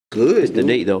Good. It's the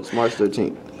date though. It's March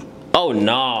 13th. Oh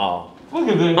no. Look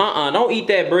at this. Don't eat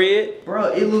that bread.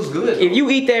 Bro, it looks good. If you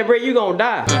eat that bread, you gonna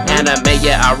die. Anime,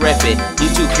 yeah, I rep it.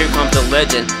 YouTube, here comes the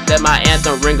legend. Let my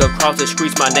anthem ring across the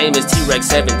streets. My name is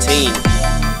T-Rex17.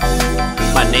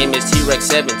 My name is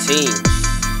T-Rex17.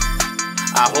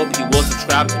 I hope you will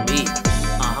subscribe to me.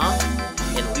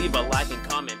 And leave a like and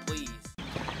comment, please.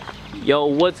 Yo,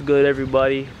 what's good,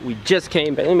 everybody? We just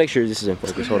came back. Let me make sure this is in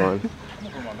focus. Hold on.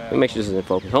 Let me make sure this is in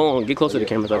focus. Hold on, get closer to the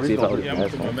camera so I can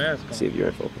see see if you're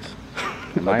in focus.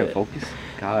 Am I in focus?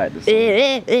 God, this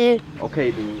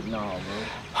okay, dude. No, bro.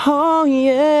 Oh,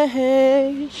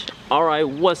 yeah. Alright,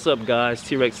 what's up, guys?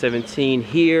 T-Rex17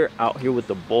 here, out here with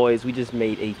the boys. We just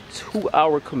made a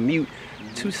 2-hour commute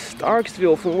to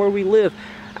Starksville from where we live.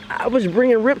 I was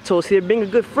bringing Riptos here, being a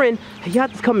good friend. He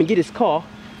had to come and get his car.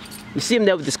 You see him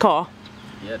there with his car?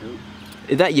 Yeah, dude.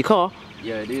 Is that your car?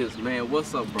 Yeah, it is, man.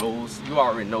 What's up, bros? You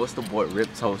already know it's the boy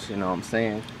Riptos, you know what I'm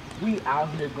saying? We out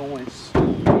here going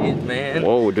stupid, man.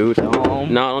 Whoa, dude. No,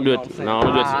 don't do it. No,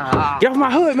 don't do it. Get off my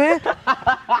hood, man.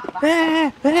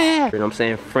 You know what I'm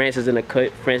saying? Francis in the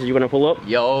cut. Francis, you gonna pull up?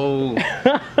 Yo,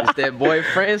 it's that boy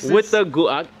Francis. With the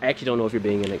I actually don't know if you're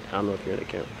being in it. I don't know if you're in the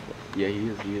camera. Yeah, he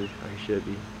is. He should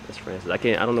be. That's Francis. I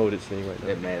don't know what it's saying right now.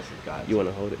 That massive guy. You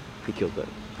wanna hold it? He killed that.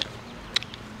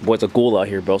 Boy, it's a ghoul out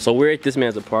here, bro. So we're at this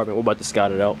man's apartment. We're about to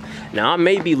scout it out. Now, I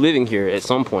may be living here at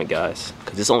some point, guys,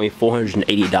 because it's only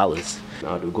 $480.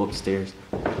 Nah, dude, go upstairs.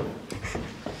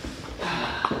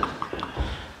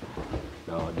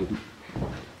 No, dude.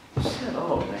 Shut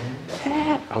up,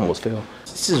 man. I almost fell.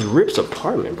 This is Rip's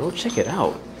apartment, bro. Check it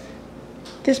out.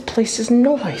 This place is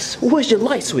nice. Where's your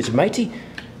light switch, matey?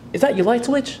 Is that your light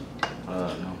switch?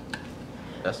 No.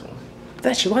 That's the one.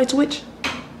 That's your light switch?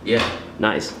 Yeah.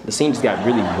 Nice. The scene just got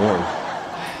really warm.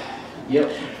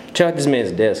 Yep. Check out this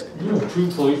man's desk. You have 2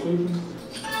 PlayStations?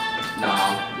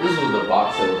 Nah, this was the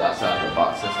box that was outside the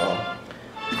box, that's all.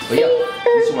 But yeah,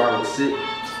 this is where I would sit.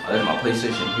 I left my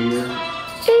PlayStation here.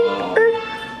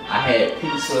 I had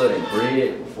pizza and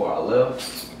bread before I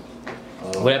left.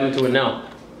 What happened to it now?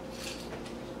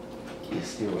 It's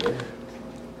still there.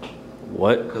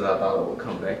 What? Because I thought it would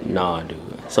come back here. Nah, dude.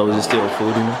 So is it still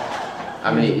food in there?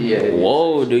 I mean, yeah.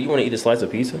 Whoa, dude, you want to eat a slice of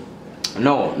pizza?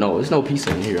 No, there's no pizza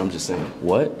in here, I'm just saying.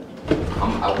 What?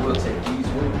 I will take these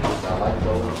with me because I like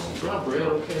those. Is my bread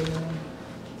okay, man?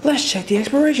 Let's check the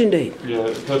expiration date.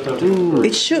 Yeah, Dude,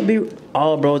 it should be.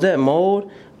 Oh, bro, is that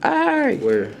mold? Alright.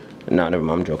 Where? Nah, never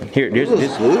mind, I'm joking. Here, this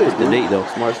good, is the date, though.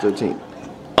 It's March 13th.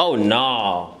 Oh,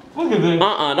 nah. Look at this.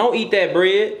 Don't eat that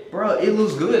bread. Bro, it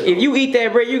looks good. If you eat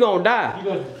that bread, you gonna die. You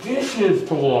got dishes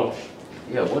to wash.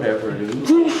 Yeah, whatever, dude.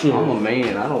 I'm a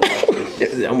man. I don't wash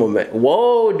dishes. I'm a man.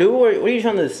 Whoa, dude, what are you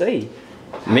trying to say?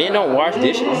 Men don't wash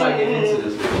dishes? I'm not getting into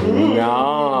this.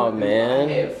 Nah, I man.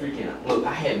 had look,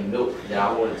 I had milk that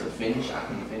I wanted to finish. I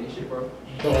couldn't finish it, bro.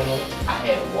 I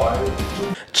had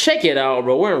water. Check it out,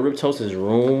 bro. We're in Riptos'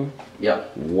 room.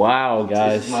 Yep. Wow,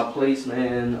 guys. This is my place,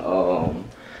 man.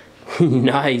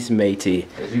 Nice, matey.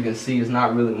 As you can see, it's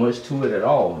not really much to it at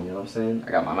all. You know what I'm saying?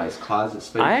 I got my nice closet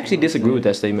space. I actually disagree with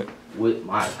that statement. With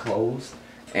my clothes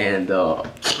and the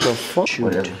fuck.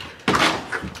 whatever.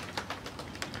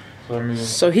 So, I mean,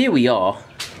 So here we are.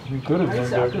 you could have I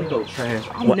done could that. throw trash.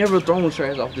 I'm never throwing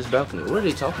trash off this balcony. What are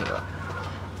they talking about?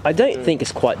 I don't think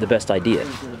it's quite the best idea.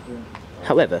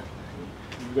 However,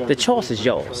 the choice is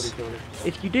yours.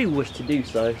 If you do wish to do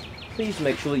so, please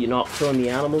make sure you're not killing the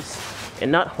animals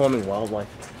and not harming wildlife.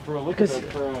 Bro, look Because- at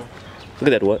that trash.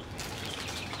 Look at that, what?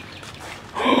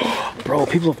 Bro,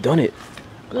 people have done it.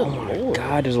 Oh my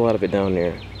god, there's a lot of it down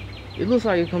there. It looks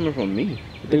like it's coming from me.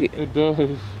 It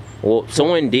does. Well,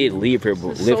 someone did live here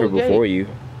before you.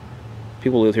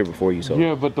 People lived here before you, so.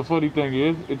 Yeah, but the funny thing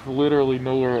is, it's literally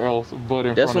nowhere else but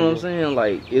in That's front what of I'm saying.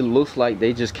 Like, it looks like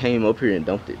they just came up here and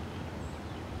dumped it.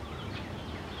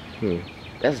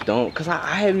 That's dumb. Cause I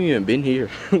haven't even been here.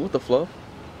 What the fluff?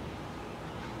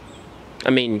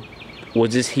 I mean,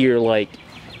 was this here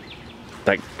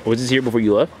was this here before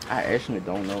you left? I actually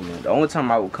don't know, man. The only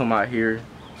time I would come out here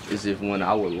is if when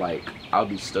I would I'll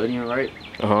be studying, right?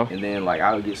 And then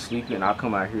I would get sleepy and I'll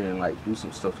come out here and do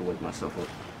some stuff to wake myself up.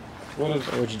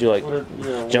 What'd you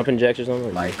do, jumping jacks or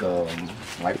something? Like for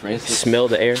instance, Smell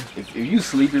the air? If you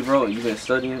sleepy, bro, and you've been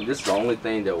studying, this is the only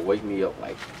thing that will wake me up,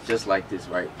 just like this,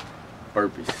 right?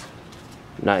 Burpees.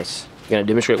 Nice. You gonna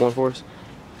demonstrate one for us?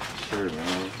 Sure,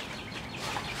 man.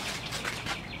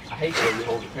 I hate that you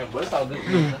hold the camera, but it's all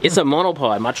good. It's a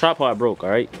monopod. My tripod broke,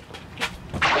 alright?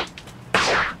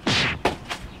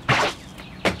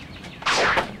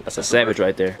 That's a savage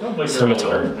right there.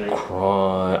 Scimitar.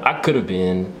 I could have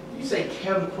been. You say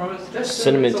Captain Crunch? That's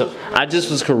Cinnamon toast. I just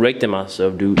was correcting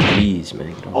myself, dude. Jeez,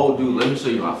 man. Oh, dude, let me show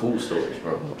you my food storage,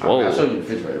 bro. Whoa. I'll show you the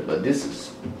refrigerator, but this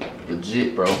is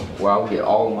legit, bro. Where I get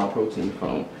all of my protein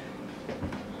from.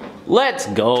 Let's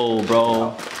go,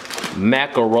 bro.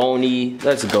 Macaroni.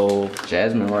 Let's go.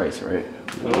 Jasmine rice, right?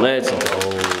 Let's go,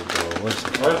 bro. Let's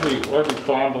go. Why is he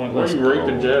fondling? Why are you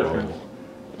raping Jasmine?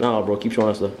 No, bro. Keep showing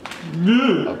us stuff.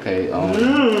 Okay,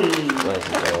 Let's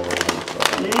go.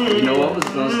 you know what? I'm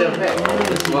just gonna step back.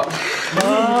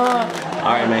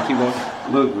 Alright, man. Keep going.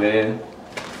 Look, man.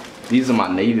 These are my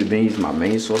navy beans, my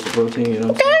main source of protein, you know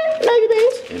what I'm saying? Navy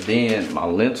beans. And then my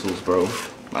lentils, bro.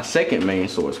 My second main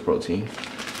source of protein.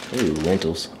 Ooh,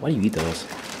 lentils. Why do you eat those?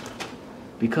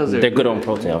 Because They're good on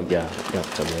protein. Oh, yeah. Yeah,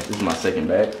 tell me that. This is my second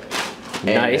bag.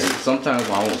 Nice. And sometimes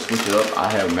when I want to switch it up, I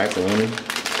have macaroni.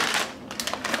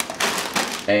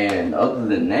 And other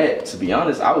than that, to be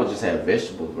honest, I would just have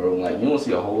vegetables, bro. Like, you don't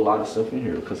see a whole lot of stuff in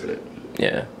here because of that.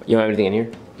 Yeah. You don't have anything in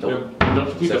here? Nope. Don't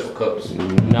you keep Except for cups.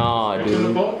 Nah, the stick in the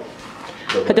dude. box?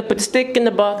 Had to put the stick in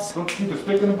the box. Don't you keep the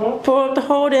stick in the box? Pour up the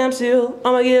whole damn seal.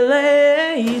 I'ma get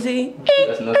lazy.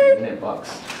 That's nothing in that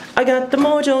box. I got the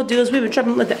mojo deals. We've been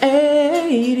trapping like the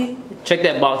 80s. Check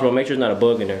that box, bro. Make sure there's not a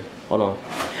bug in there. Hold on.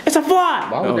 It's a fly.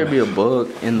 Why would there be a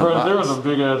bug in the Bro, box? there was a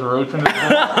big ass roach in this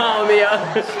box. Oh,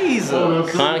 man.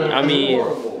 Jesus. I mean,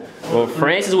 well,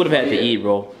 Francis would have had to eat,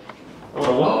 bro.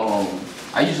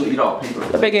 I usually eat all paper.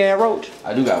 A big ass roach.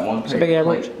 I do got one paper big ass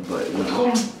plate, but you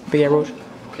know. Big ass roach.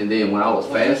 And then when I was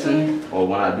fasting, or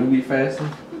when I do be fasting,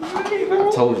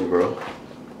 I told you, bro.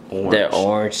 Orange. That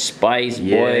orange spice, boy.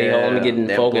 Yeah, Hold on, let me get in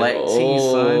that focus. black tea,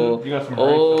 son. You got some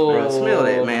Bro, smell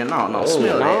that, man. No,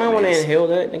 smell that. I don't want to man. inhale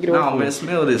that. Get away No, from man, me.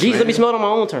 smell this. Jeez, man. let me smell it on my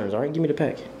own terms, alright? Give me the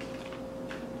pack.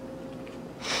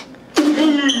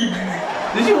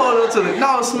 Did you hold on to the?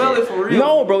 No, smell it for real.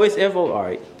 No, bro, it's info.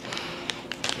 Alright.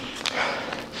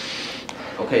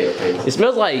 Okay. It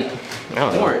smells like, I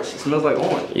don't know. Orange. It smells like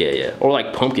orange. Yeah. Or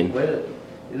like pumpkin. Wait,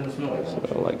 it doesn't smell like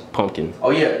orange. Or like pumpkin.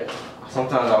 Oh yeah.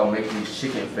 Sometimes I'll make these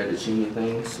chicken fettuccine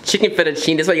things. Chicken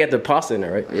fettuccine, that's why you got the pasta in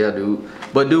there, right? Yeah, dude.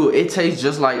 But dude, it tastes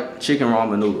just like chicken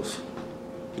ramen noodles.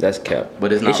 That's cap.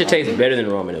 But it's not. It should taste better than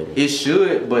ramen noodles. It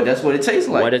should, but that's what it tastes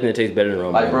like. Why doesn't it taste better than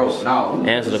ramen Like, bro, noodles? no.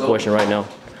 Answer the question right now.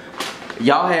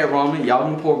 Y'all had ramen.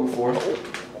 Y'all done pork before.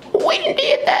 We done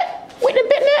did that. We done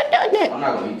been there, done that. I'm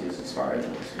not gonna eat this. It's fire.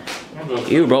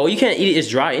 Ew, bro, you can't eat it. It's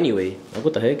dry anyway. Like,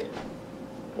 what the heck?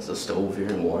 It's a stove here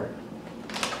and water.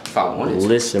 If I wanted to.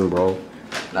 Listen, bro.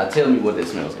 Now tell me what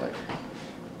this smells like.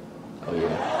 Oh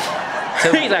yeah.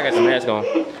 He's like, I got some mask on.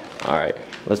 Alright,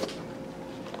 let's.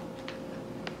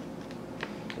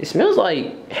 It smells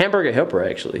like hamburger helper,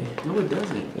 actually. No, it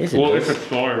doesn't. Yes, it Well, does. it's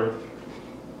expired.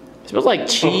 It smells like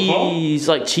cheese,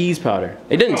 like cheese powder.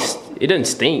 It doesn't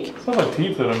stink. It smells like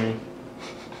pizza to me.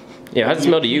 Yeah, how's it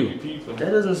smell to you? Pizza.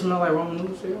 That doesn't smell like ramen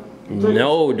noodles to you?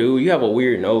 No, dude, you have a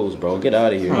weird nose, bro. Get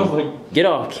out of here. Smells like Get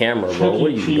off camera, bro. What are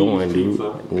you doing,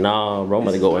 dude? Nah, bro, I'm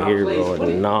about to go in here, bro.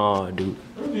 Nah, dude.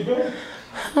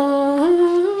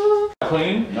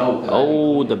 clean. No.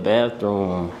 Oh, the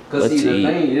bathroom. Because Let's see, the eat.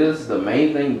 thing is, the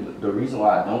main thing, the reason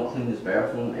why I don't clean this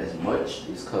bathroom as much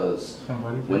is because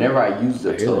whenever I use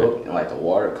the I hear tub and like the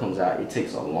water comes out, it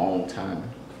takes a long time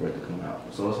for it to come out.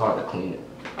 So it's hard to clean it.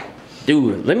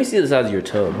 Dude, let me see the size of your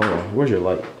tub. Hold on. Where's your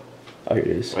light? Oh, here it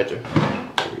is. Right there.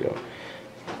 There we go.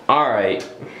 Alright.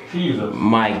 Jesus.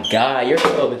 My God, your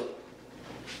tub is...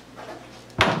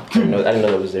 I didn't know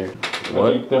that was there.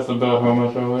 What? That's about how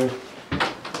much I weigh.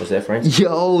 What's that, Francis?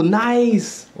 Yo,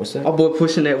 nice. What's that? My boy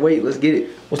pushing that weight. Let's get it.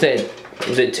 What's that?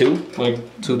 Was it 2? Like,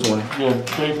 220. yeah,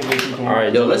 basically 220.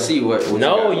 Alright, Yo, let's see what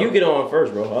No, got. you get on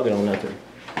first, bro. I'll get on that too.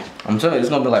 I'm telling you, it's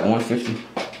gonna be like 150.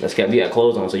 Let's get, we got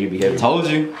clothes on so you be heavy. Told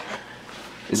you.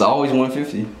 It's always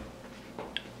 150.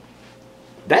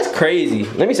 That's crazy.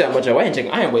 Let me see how much I ain't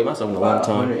checking. I ain't weighed myself in a long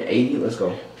time. 180. Let's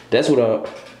go. That's what up.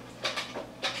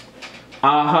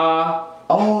 Aha.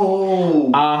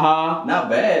 Oh. Aha. Not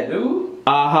bad, dude.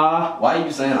 Aha. Why are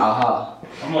you saying aha?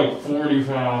 I'm like 40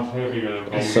 pounds heavier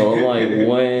than So I'm like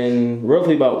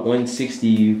roughly about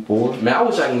 164. Man, I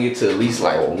wish I can get to at least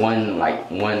like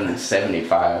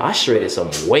 175. I shredded some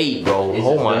weight, bro. It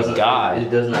Oh just my doesn't- God. It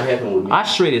does not happen with me. I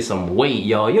shredded some weight,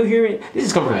 y'all. You hear it? This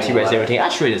is coming from I ain't T-Rex gonna lie. 17. I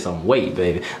shredded some weight,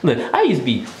 baby. Look, I used to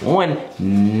be Get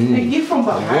from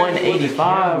behind.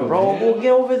 185, bro. We'll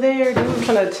get over there, dude. I'm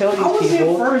trying to tell I was these here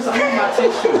people. first. I need my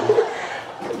tissue.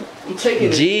 I'm taking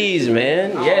it. Jeez,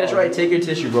 man. Yeah, that's right. Take your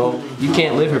tissue, bro. You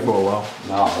can't live here for a while.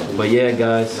 No, But yeah,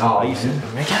 guys. No, I used to.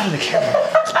 Man, get out of the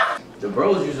camera. The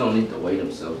bros usually don't need to weigh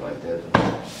themselves like that.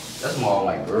 That's more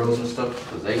like girls and stuff,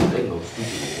 because they go stupid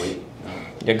with weight.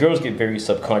 Yeah, girls get very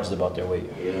subconscious about their weight.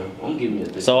 Yeah, I'm giving you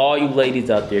a So all you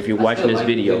ladies out there, if you're watching this like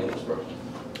video, thickness, bro.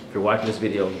 if you're watching this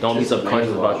video, don't be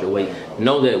subconscious about your weight.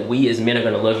 Know that we as men are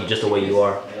gonna love you just the way you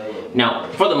are. Now,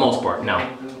 for the most part,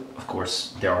 now, of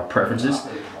course, there are preferences.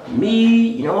 Me,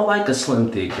 you know, I like a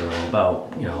slim thick girl,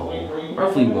 about, you know,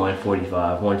 roughly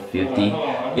 145, 150.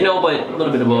 You know, but a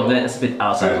little bit above that, it's a bit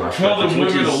outside of my preference,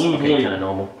 which is kind of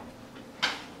normal.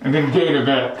 And then gain it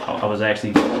back. I was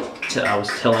actually, I was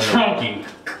telling them. Chunky.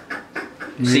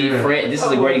 See, Fred, this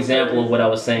is a great example of what I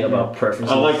was saying about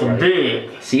preferences. I like them right?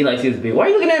 big. See, he likes his big. Why are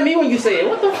you looking at me when you say it?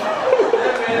 What the fuck?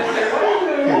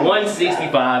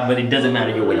 165, but it doesn't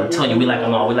matter your weight. I'm telling you, we like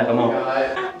them all. We like them all.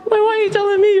 Like, why are you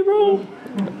telling me, bro?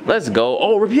 Let's go.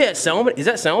 Oh, yeah, salmon. Is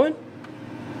that salmon?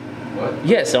 What?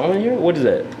 Yeah, salmon here? What is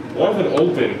that? Why is it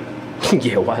open?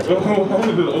 Yeah, why is it? Why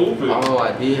is it open? Oh,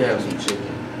 I did have some chicken.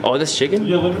 Oh, this chicken?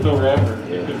 Yeah, look at the wrapper.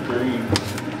 Yeah. It's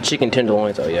green. Chicken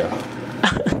tenderloins, oh yeah.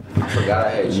 I forgot I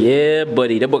had chicken. Yeah,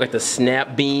 buddy. That boy got the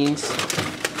snap beans.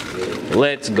 Yeah.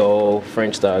 Let's go.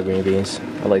 French style green beans.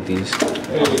 I like these.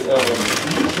 Hey, do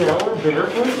you shower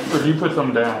barefoot, or do you put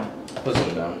some down? Put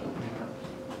some down.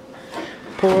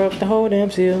 Pour up the whole damn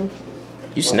seal.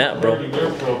 You snap, bro.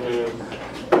 Barefoot is.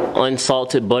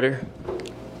 Unsalted butter.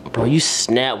 Bro, you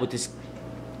snap with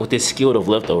this skillet of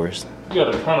leftovers. You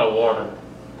got a ton of water.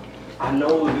 I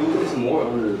know, dude. There's more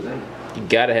under the thing. You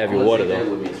gotta have your water That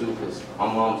though. with me too, because my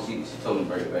mom, she told me to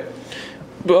bring it back.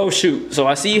 Oh shoot! So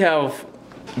I see you have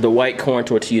the white corn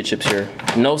tortilla chips here.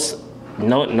 No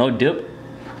dip.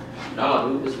 No,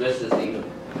 dude, it's best just eat them.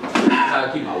 That's how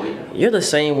I keep my weight down. You're the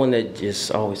same one that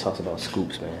just always talks about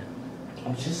scoops, man.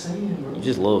 I'm just saying, bro. You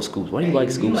just love scoops. Why do you like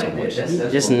scoops so like that. much?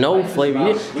 That's Just what no I'm flavor.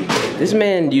 about. This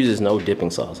man uses no dipping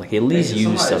sauce. Like at least Hey,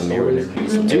 use some somebody marinade.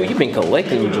 stole this. Dude, you've been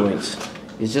collecting them joints.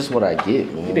 It's just what I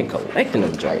get, man. You've been collecting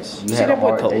them joints. You see had a that boy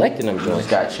hard day. collecting them You joints. just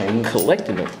got changed.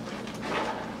 Collecting them.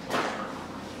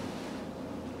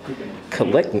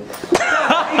 Collecting.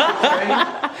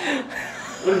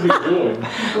 What is he doing?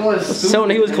 So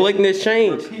he was collecting his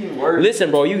change.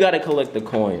 Listen, bro, you gotta collect the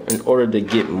coin in order to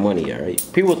get money, alright?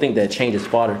 People think that change is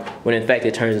fodder, when in fact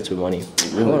it turns into money.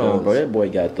 really Hold on, does. bro, that boy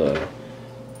got the...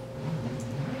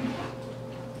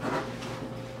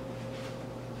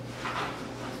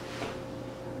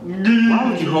 Why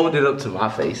would you hold it up to my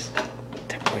face?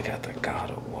 That boy got the God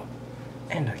of War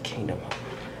and the Kingdom.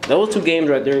 Those two games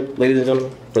right there, ladies and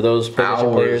gentlemen, for those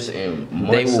professional Hours players, and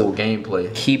they months will of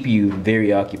gameplay. keep you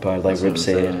very occupied, like That's Rip what I'm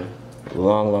said. saying.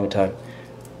 Long time.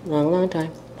 Long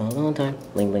time. Long time.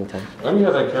 Ling time. Why do you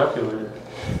have that calculator?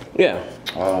 Yeah.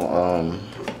 Oh,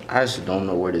 I actually don't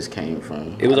know where this came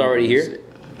from. It was I don't already use here?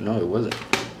 it. No, it wasn't.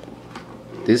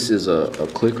 This is a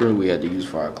clicker we had to use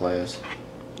for our class.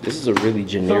 This is a really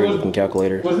generic was- looking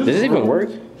calculator. Was Does this even room work?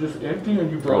 Just empty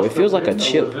and you Bro, brought it feels stuff like a in, or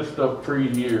chip. was this stuff pre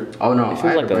here? Oh no, It I feels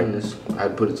had like to a- bring this. I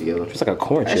put it together. It's like a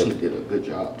corn I actually chip. did a good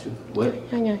job too. What?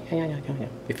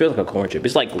 It feels like a corn chip.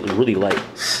 It's like really light.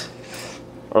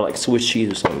 Or like Swiss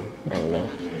cheese or something. I don't know.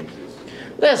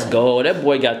 Let's go. That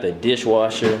boy got the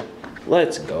dishwasher.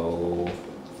 Let's go.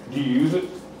 Do you use it?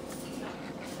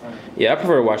 Yeah, I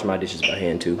prefer to wash my dishes by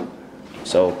hand too.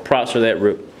 So props for that,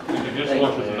 Rip. If the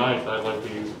dishwasher is nice, I'd like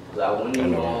to use it. I wouldn't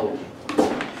even know.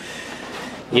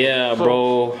 Yeah,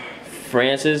 bro.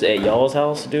 Francis at y'all's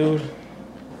house, dude.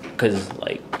 Cause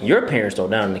like your parents throw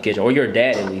down in the kitchen, or your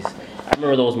dad at least. I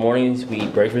remember those mornings we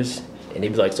eat breakfast, and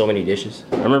it'd be like so many dishes.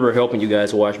 I remember helping you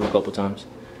guys wash them a couple times.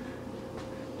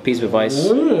 Piece of advice: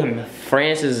 When?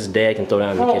 Francis' dad can throw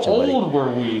down in the How kitchen, buddy. old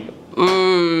were we?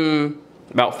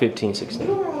 About 15, 16. I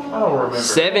don't remember.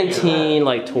 17,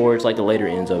 like towards like the later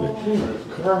ends of it.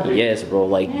 Jesus Christ. Yes, bro.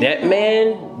 Like that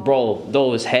man, bro.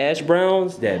 Those hash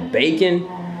browns, that bacon.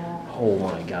 Oh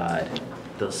my God.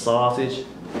 The sausage.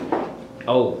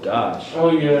 Oh gosh.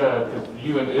 Oh yeah, 'cause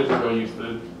you and Israel used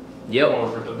to. Yep.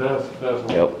 That's what.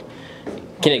 Yep.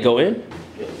 Can it go in?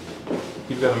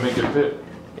 He's got to make it fit.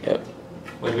 Yep.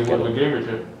 Like it was a gamer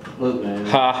chip. Look, man.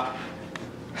 Ha.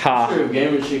 I'm Ha. sure if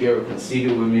Gamer Chick ever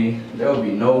conceded with me, there would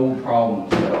be no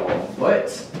problems at all. But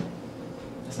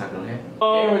that's not gonna happen.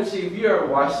 Gamer Chick, if you ever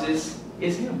watch this,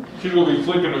 it's him. She's gonna be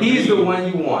flicking a bean. He's the one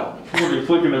you want. She's gonna be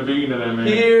flicking a bean in that man.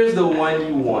 Here's the one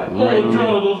you want. Oh, I'm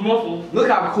trying to those muscles. Look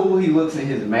how cool he looks in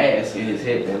his mask and his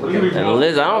headband. Look at him. And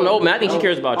Liz, I don't know, man. I think she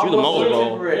cares about you the most,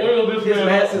 bro. Oil this His man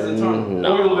mask up. is eternal.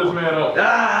 No. Oil this man up.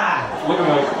 Ah! Looking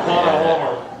like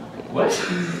Hallmark. What?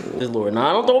 This Lord.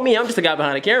 Nah, don't throw me. I'm just a guy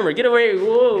behind the camera. Get away.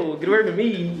 Whoa. Get away from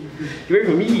me. Get away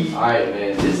from me. Alright,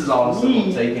 man. This is all the stuff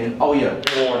I'm taking. Oh, yeah.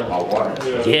 Water. My water.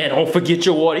 Yeah. Yeah, don't forget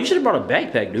your water. You should have brought a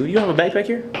backpack, dude. You don't have a backpack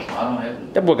here? I don't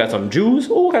have That boy got some juice.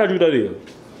 Oh, what kind of juice that is?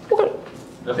 What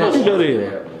kind of juice that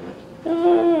is?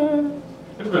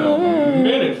 It's been a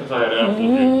minute since I had apple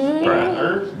juice.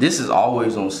 Right. This is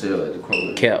always on sale at the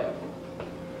Kroger. Cap.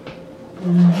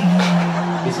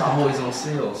 It's always on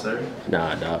sale, sir.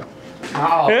 Nah, dog.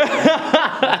 Oh,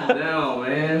 down,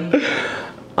 man.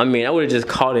 I mean, I would have just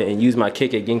caught it and used my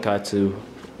kick at Genkai to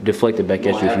deflect it back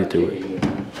at you if you threw it.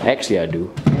 Actually, I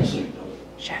do.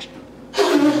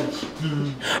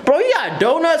 Bro, you got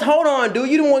donuts? Hold on, dude.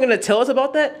 You the one gonna tell us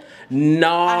about that?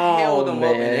 No, I held them up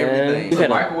and everything. So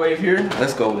microwave here?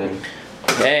 Let's go then.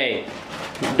 Hey,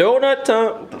 donut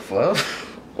time. What the fuck?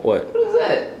 What? What is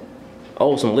that?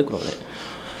 Oh, some liquid on it.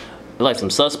 Like some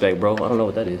suspect, bro. I don't know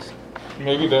what that is.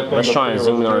 Maybe that thing. Let's try and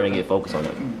zoom in on it and get focused on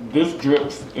it. This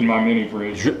drips in my mini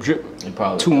fridge. Drip, drip. And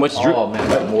probably too much drip. Oh man,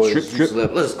 got more Drip, juice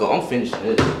left. Let's go. I'm finishing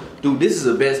this. Dude, this is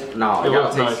the best. Nah, It y'all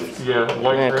looks taste nice. it. Yeah,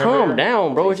 like Man, calm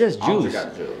down, bro. It's just I don't juice. think I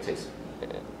got the drill. Taste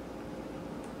it.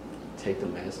 Take the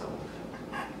mask off.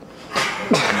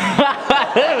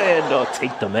 Man, dog,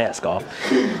 take the mask off.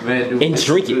 Man, dude, And this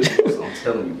drink is it. good juice, I'm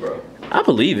telling you, bro. I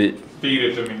believe it. Feed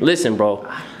it to me. Listen, bro.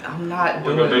 I'm not Like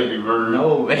doing a baby it. bird.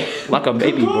 No, man. Like a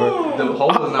baby bird. The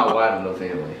hole is not wide enough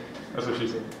anyway. That's what she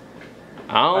said.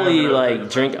 I only like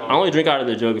drink. I only drink out of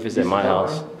the jug if it's at my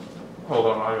house. Hold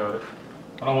on, I got it.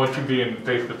 I don't want you being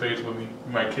face to face with me.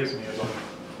 You might kiss me or something.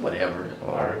 Whatever.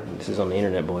 Alright, this is on the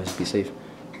internet, boys. Be safe.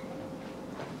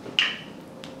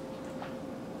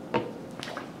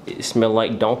 It smell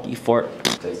like donkey fart.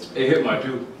 Taste It hit my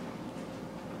tooth. it.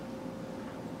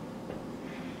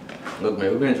 Look,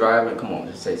 man, we've been driving. Come on,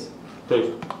 just taste it.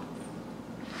 Taste.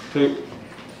 Taste.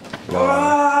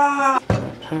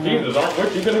 Jesus,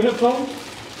 aren't you gonna hit something?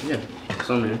 Yeah,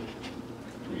 some here.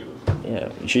 Yeah,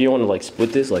 you sure you want to like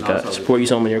split this? Like, pour you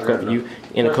some in your cup, you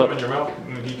in a Pour some cup. in your mouth,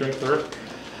 and then he drinks the rest.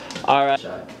 All right.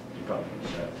 Shot. You probably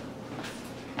shot.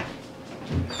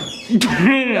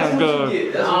 That's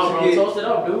good. That's what you get. Toast it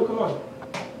up, dude. Come on.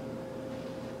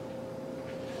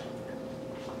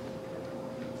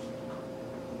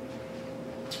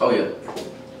 Oh yeah.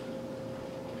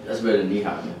 That's better than knee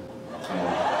high, man. Come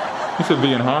on. You said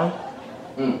being high?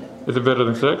 Is it better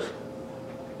than sex?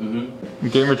 Mm-hmm.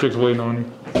 Gamer chick's waiting on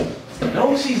you.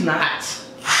 No, she's not.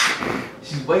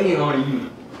 She's waiting on you.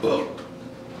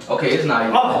 Okay, it's not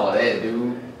even all that,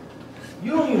 dude.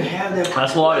 You don't even have that. I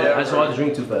swallowed it. I swallowed the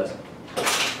drink too fast.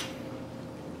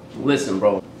 Listen,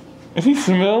 bro. Is he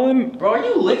smelling? Bro, are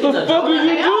you licking the fuck are donut? you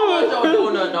Hey, I don't want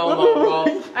doing? your donut no more,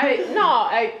 bro. Hey, no,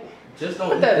 hey. Just don't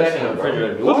Put that eat back in the shit, bro.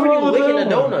 refrigerator. What's Why were you wrong with licking the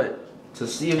that one? donut? To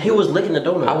see if He was licking the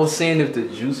donut. I was saying if the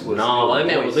juice was. No, that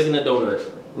man was moist. licking the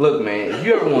donut. Look, man, if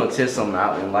you ever want to test something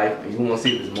out in life and you want to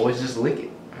see if it's moist, just lick it,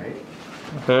 alright?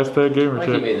 Hashtag gamer Like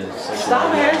he chick. made a sexual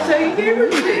Stop hashtag gamer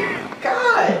chick.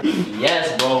 God.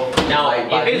 Yes, bro. Now, Like,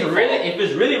 by if default.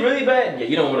 it's really bad, yeah,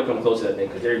 you don't want to come close to that thing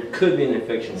because there could be an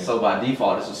infection. So by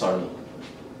default, it's a sardine.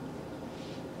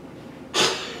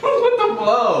 What the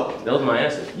fuck? That was my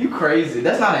answer. You crazy?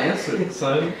 That's not an answer,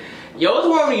 son. Yo, what's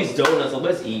wrong with these donuts? So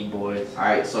let's eat, boys.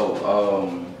 Alright,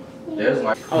 so there's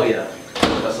my. Oh yeah.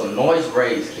 That's a noise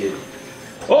raised, kid.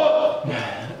 Oh!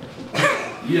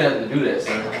 You didn't have to do that,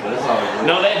 son. But it's all good.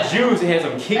 No, that juice, it has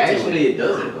some kick to it. Actually, it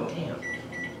doesn't though. Damn.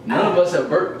 None of us have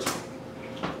burped.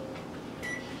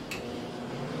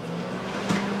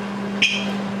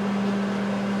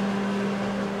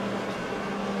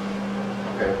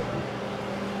 Okay.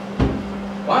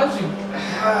 Why don't you?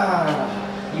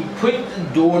 You put the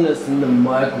donuts in the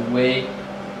microwave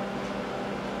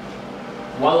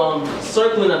while I'm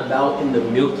circling about in the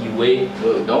Milky Way.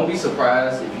 Look, don't be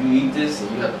surprised if you eat this and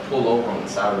you have to pull over on the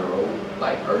side of the road,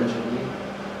 like urgently.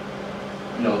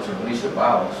 You know, to release your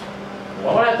bowels.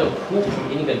 Why would I have to poop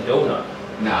from eating a donut?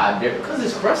 Nah, I dare, cause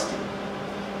it's crusty.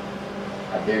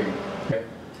 I dare you.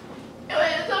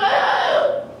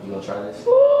 You gonna try this?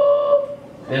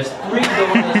 There's 3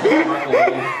 donuts in the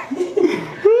microwave.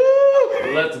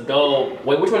 Let's go.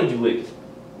 Wait, which one did you lick?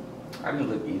 I can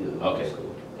lick either. Okay,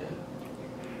 cool.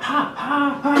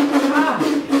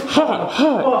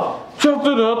 Hot.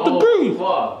 Jumping up the beef.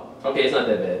 Fuck. Okay, it's not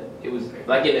that bad. It was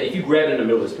like if you grab it in the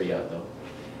middle, it's pretty hot though.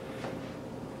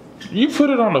 You put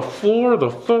it on the floor of the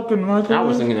fucking microwave? I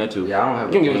was thinking that too. Yeah, I don't have.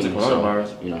 You can give it to clean,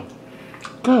 coronavirus. You know.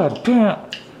 God damn.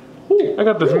 I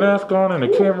got this mask on and the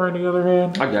camera in the other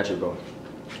hand. I got you, bro.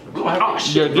 Yeah,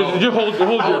 just hold Hold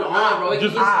your. on, bro. Just-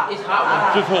 It's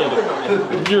hot. Just hold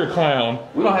it. You're a clown.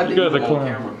 We don't have to You guys eat are on clown.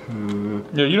 camera.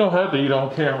 Yeah, you don't have to eat on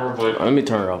camera, but Let me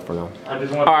turn it off for now. I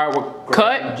just want. All right, well,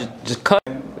 cut. Just cut.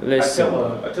 Listen.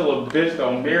 I tell a bitch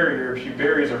don't bury her if she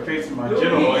buries her face in my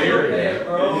genital area.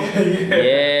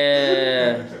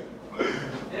 Yeah.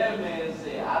 That man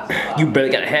said, You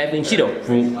barely got a half inch Cheeto.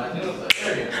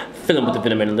 Fill him with the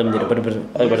venom and eliminate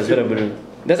him.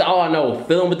 That's all I know.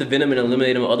 Fill him with the venom and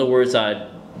eliminate him. Other words,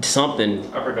 something.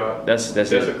 I forgot. That's it.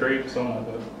 Desecrate, something like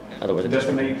that. Other words,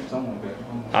 Decimate, something like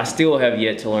that. I still have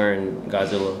yet to learn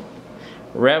Godzilla.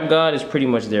 Rap God is pretty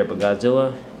much there, but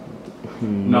Godzilla.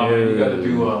 No, man, you gotta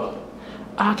do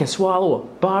I can swallow a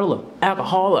bottle of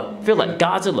alcohol. I feel like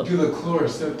Godzilla. do the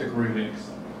chloroseptic remix.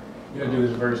 You gotta do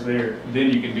this verse there.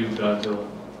 Then you can do Godzilla.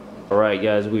 Alright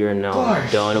guys, we are now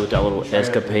done with our little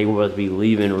escapade. We're about to be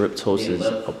leaving Rip Toast's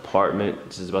apartment.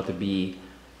 This is about to be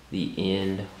the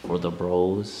end for the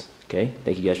bros. Okay,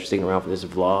 thank you guys for sticking around for this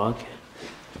vlog.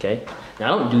 Okay,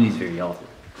 now I don't do these very often.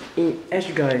 And as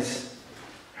you guys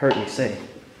heard me say,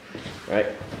 right,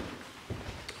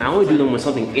 I only do them when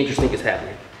something interesting is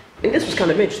happening. And this was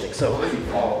kind of interesting, so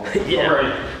yeah.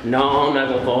 Right. No, I'm not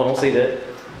gonna fall, don't say that.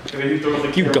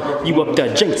 You up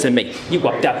there jinxing me. You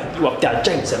up there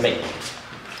jinxing me.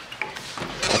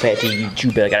 I've had to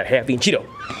you better got a half inch Cheeto.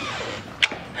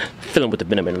 Fill him with the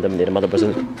venom and eliminate him, other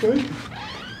person.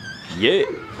 Yeah.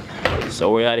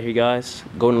 So we're out of here, guys.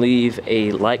 Go and leave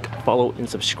a like, follow, and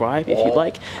subscribe if you'd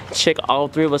like. Check all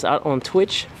three of us out on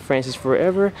Twitch. Francis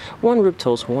Forever, One Rip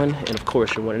Toast 1, and of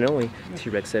course your one and only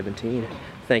T-Rex 17.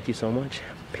 Thank you so much.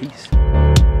 Peace.